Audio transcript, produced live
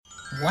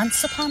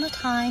Once upon a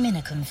time in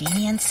a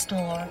convenience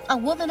store, a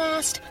woman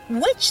asked,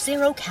 "Which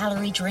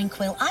zero-calorie drink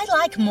will I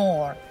like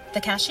more?" The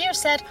cashier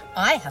said,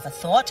 "I have a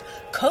thought.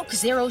 Coke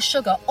Zero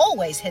Sugar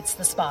always hits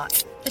the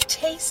spot." The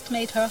taste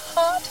made her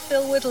heart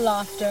fill with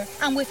laughter,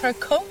 and with her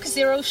Coke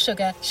Zero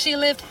Sugar, she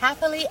lived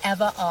happily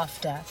ever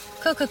after.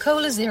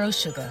 Coca-Cola Zero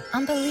Sugar,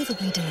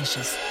 unbelievably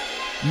delicious.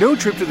 No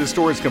trip to the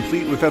store is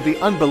complete without the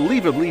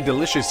unbelievably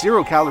delicious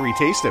zero-calorie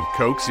taste of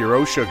Coke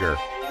Zero Sugar.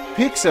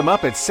 Pick some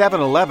up at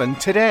 7-Eleven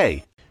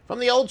today. From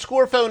the old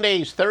Score Phone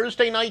days,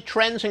 Thursday night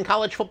trends in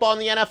college football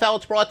and the NFL.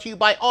 It's brought to you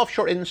by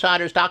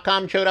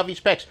OffshoreInsiders.com. Joe Duffy's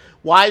picks.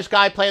 Wise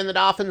Guy playing the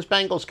Dolphins,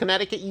 Bengals,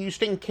 Connecticut,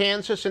 Houston,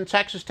 Kansas, and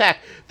Texas Tech.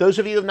 Those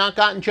of you who have not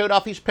gotten Joe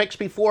Duffy's picks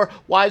before,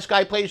 Wise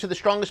Guy plays are the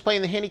strongest play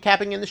in the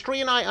handicapping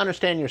industry, and I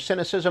understand your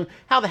cynicism.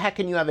 How the heck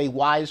can you have a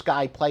Wise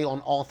Guy play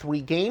on all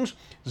three games?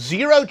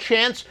 Zero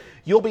chance.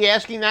 You'll be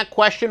asking that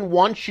question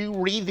once you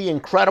read the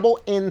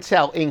incredible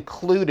intel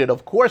included,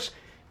 of course,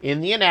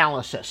 in the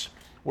analysis.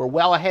 We're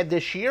well ahead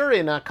this year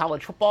in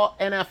college football,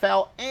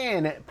 NFL,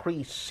 and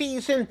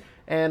preseason,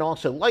 and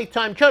also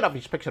lifetime. Joe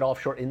Duffy's picks at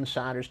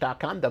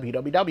OffshoreInsiders.com,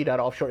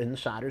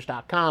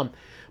 www.offshoreinsiders.com.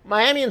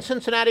 Miami and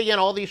Cincinnati, again,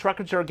 all these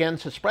records are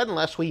against the spread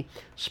unless we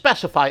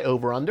specify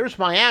over-unders.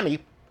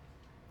 Miami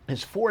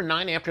is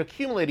 4-9 after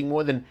accumulating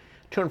more than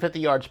 250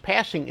 yards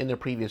passing in their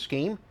previous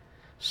game.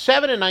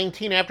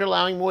 7-19 after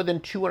allowing more than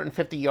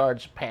 250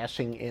 yards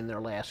passing in their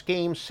last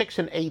game.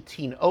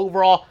 6-18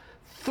 overall.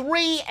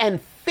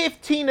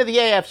 3-15 of the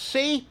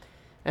AFC,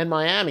 and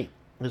Miami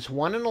is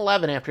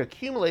 1-11 after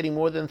accumulating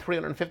more than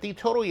 350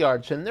 total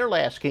yards in their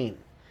last game.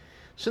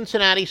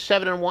 Cincinnati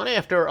 7-1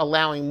 after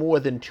allowing more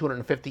than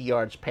 250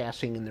 yards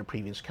passing in their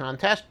previous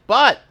contest,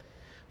 but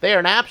they are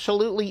an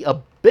absolutely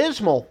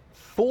abysmal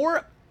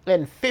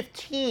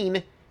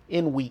 4-15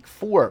 in Week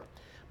 4.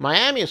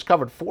 Miami has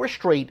covered 4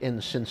 straight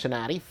in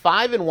Cincinnati,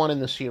 5-1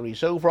 in the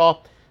series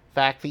overall. In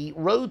fact, the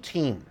road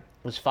team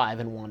was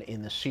 5-1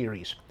 in the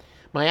series.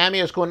 Miami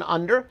has gone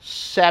under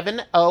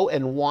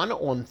 7-0-1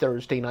 on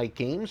Thursday night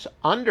games,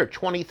 under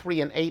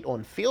 23-8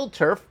 on field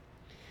turf.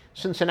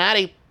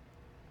 Cincinnati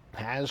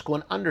has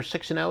gone under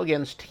 6-0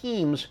 against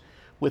teams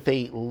with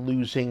a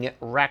losing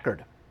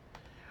record.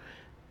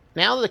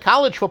 Now to the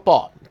college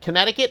football,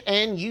 Connecticut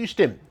and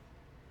Houston.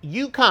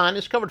 UConn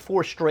has covered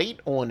 4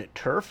 straight on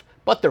turf,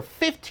 but they're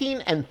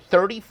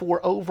 15-34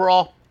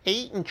 overall,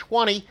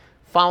 8-20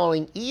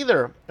 following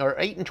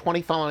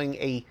 8-20 following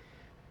a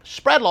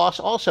spread loss,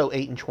 also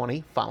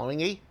 8-20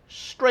 following a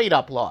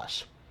straight-up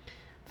loss.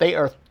 They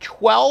are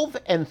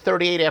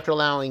 12-38 after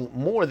allowing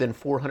more than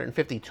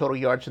 450 total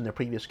yards in their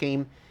previous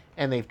game,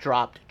 and they've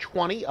dropped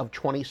 20 of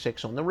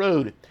 26 on the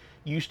road.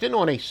 Houston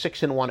on a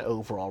 6-1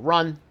 overall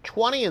run,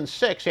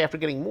 20-6 after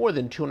getting more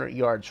than 200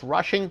 yards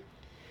rushing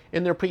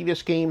in their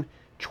previous game,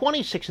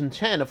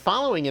 26-10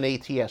 following an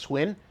ATS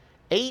win,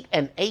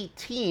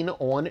 8-18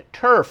 on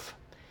turf.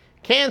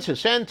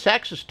 Kansas and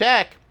Texas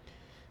Tech.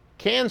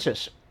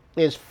 Kansas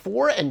is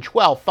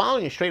 4-12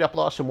 following a straight-up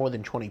loss of more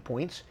than 20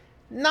 points,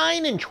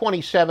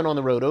 9-27 on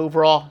the road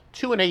overall,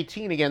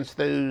 2-18 against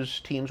those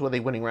teams with a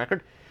winning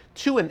record,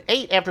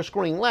 2-8 after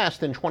scoring less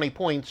than 20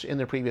 points in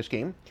their previous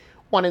game,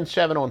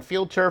 1-7 on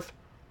field turf,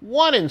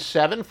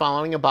 1-7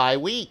 following a bye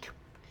week.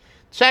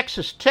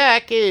 Texas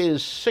Tech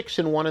is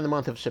 6-1 in the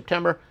month of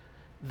September.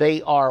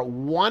 They are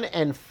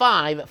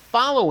 1-5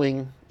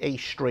 following a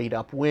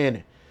straight-up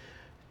win.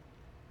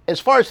 As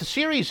far as the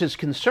series is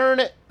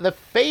concerned, the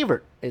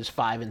favorite is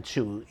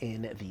 5-2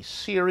 in the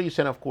series,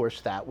 and of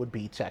course that would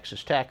be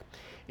Texas Tech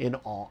in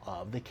all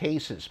of the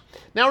cases.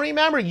 Now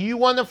remember, you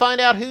want to find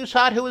out who's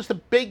hot, who is the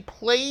big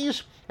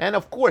plays, and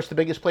of course the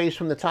biggest plays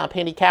from the top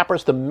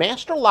handicappers, the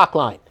Master Lock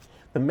Line.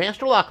 The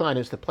Master Lock Line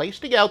is the place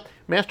to go.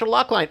 Master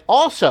Lock Line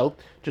also,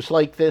 just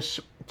like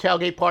this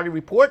Tailgate Party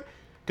Report,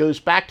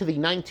 goes back to the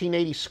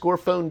 1980 Score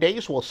Phone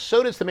days. Well,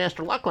 so does the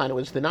Master Lock Line. It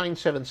was the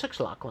 976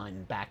 Lock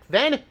Line back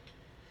then.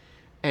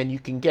 And you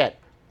can get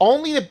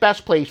only the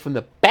best plays from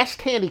the best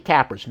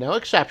handicappers, no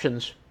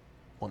exceptions,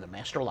 on the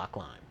Master Lock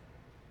Line.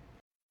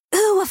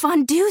 Ooh, a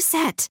fondue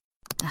set.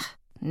 Ugh,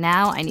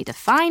 now I need to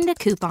find a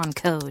coupon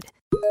code.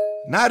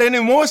 Not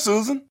anymore,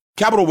 Susan.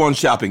 Capital One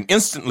Shopping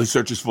instantly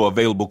searches for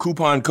available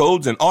coupon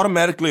codes and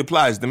automatically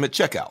applies them at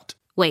checkout.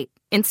 Wait,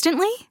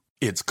 instantly?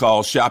 It's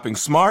called shopping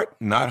smart,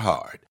 not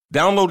hard.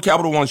 Download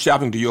Capital One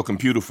Shopping to your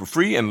computer for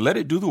free and let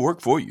it do the work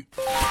for you.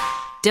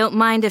 Don't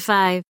mind if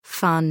I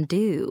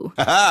fondue.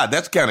 Haha,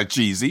 that's kind of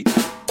cheesy.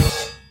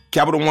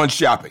 Capital One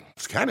Shopping.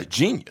 It's kind of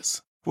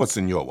genius. What's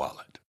in your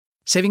wallet?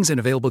 Savings and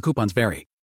available coupons vary.